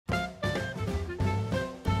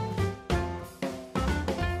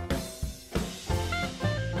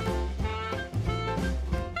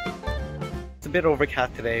a bit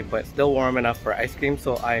overcast today, but still warm enough for ice cream,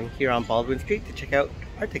 so I'm here on Baldwin Street to check out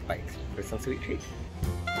Arctic Bites for some sweet treats.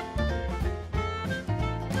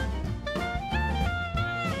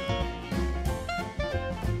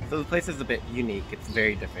 So the place is a bit unique, it's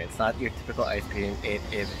very different. It's not your typical ice cream, it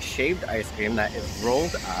is shaved ice cream that is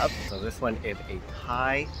rolled up. So this one is a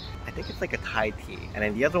Thai, I think it's like a Thai tea. And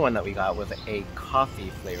then the other one that we got was a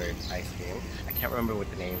coffee flavored ice cream. I can't remember what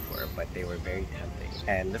the names were, but they were very tempting.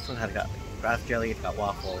 And this one has got like grass jelly, it's got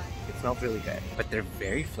waffles. It smells really good, but they're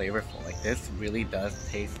very flavorful. Like this really does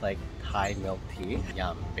taste like Thai milk tea.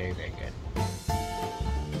 Yum, very, very good.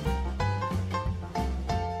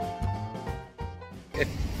 It's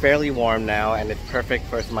fairly warm now and it's perfect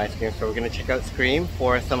for some ice cream, so we're going to check out Scream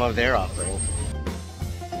for some of their offerings.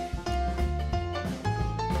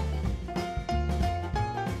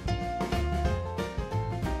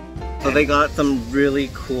 So they got some really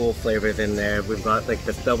cool flavors in there. We've got like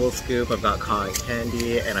this double scoop, I've got cotton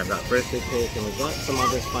candy, and I've got birthday cake, and we've got some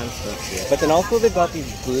other fun stuff here. But then also they've got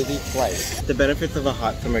these boozy flights. The benefits of a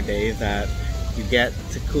hot summer day is that you get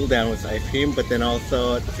to cool down with ice cream, but then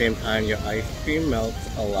also at the same time your ice cream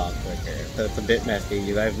melts a lot quicker. So it's a bit messy.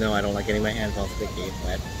 You guys know I don't like getting my hands all sticky,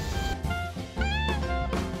 but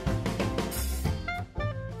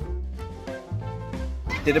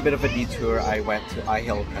did a bit of a detour. I went to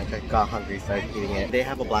iHalo Krunch. I got hungry, started eating it. They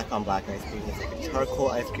have a black on black ice cream. It's like a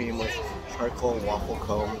charcoal ice cream with charcoal waffle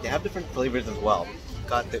cone. They have different flavors as well.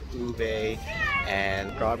 Got the ube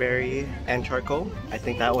and strawberry and charcoal. I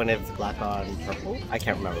think that one is black on purple. I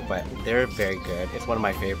can't remember, but they're very good. It's one of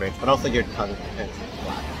my favorites, but also your tongue is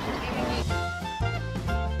black.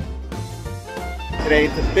 Today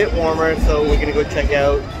it's a bit warmer, so we're gonna go check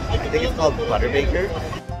out, I think it's called Butterbaker.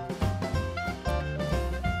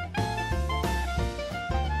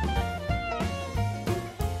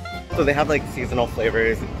 So they have like seasonal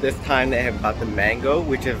flavors. This time they have got the mango,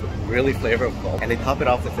 which is really flavorful, and they top it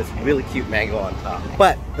off with this really cute mango on top.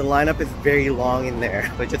 But the lineup is very long in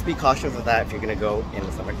there, so just be cautious of that if you're gonna go in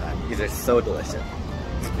the summertime. These are so delicious.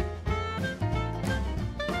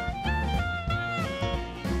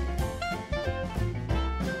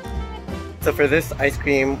 So for this ice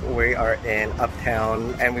cream, we are in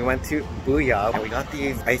Uptown and we went to Booyah and we got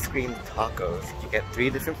these ice cream tacos. You get 3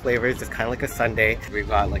 different flavors. It's kind of like a sundae. We've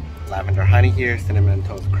got like lavender honey here, cinnamon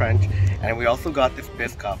toast crunch, and we also got this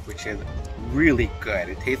Biscoff, which is really good.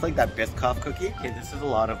 It tastes like that Biscoff cookie. Okay, this is a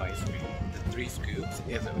lot of ice cream. The 3 scoops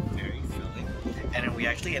is very filling. And then we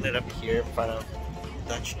actually ended up here in front of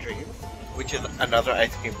Dutch Dreams, which is another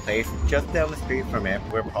ice cream place just down the street from it.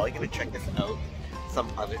 We're probably gonna check this out some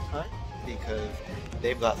other time, because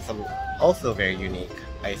they've got some also very unique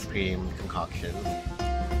ice cream concoctions.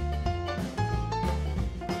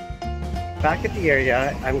 Back at the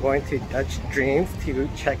area, I'm going to Dutch Dreams to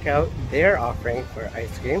check out their offering for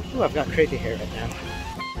ice cream. Ooh, I've got crazy hair right now.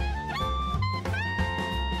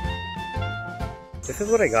 This is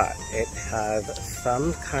what I got. It has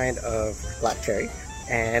some kind of black cherry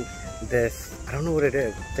and this, I don't know what it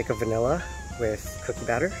is. It's like a vanilla with cookie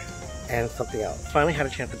batter and something else. Finally had a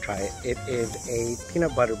chance to try it. It is a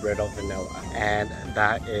peanut butter brittle vanilla, and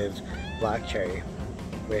that is black cherry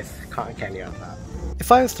with cotton candy on top.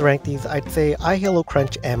 If I was to rank these, I'd say iHalo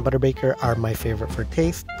Krunch and Butterbaker are my favorite for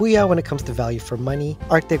taste, Booyah when it comes to value for money,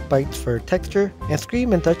 Arctic Bites for texture, and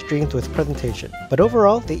Scream and Dutch Dreams with presentation. But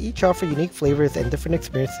overall, they each offer unique flavors and different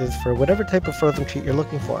experiences for whatever type of frozen treat you're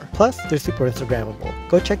looking for. Plus, they're super Instagrammable.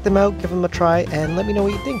 Go check them out, give them a try, and let me know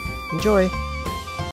what you think. Enjoy!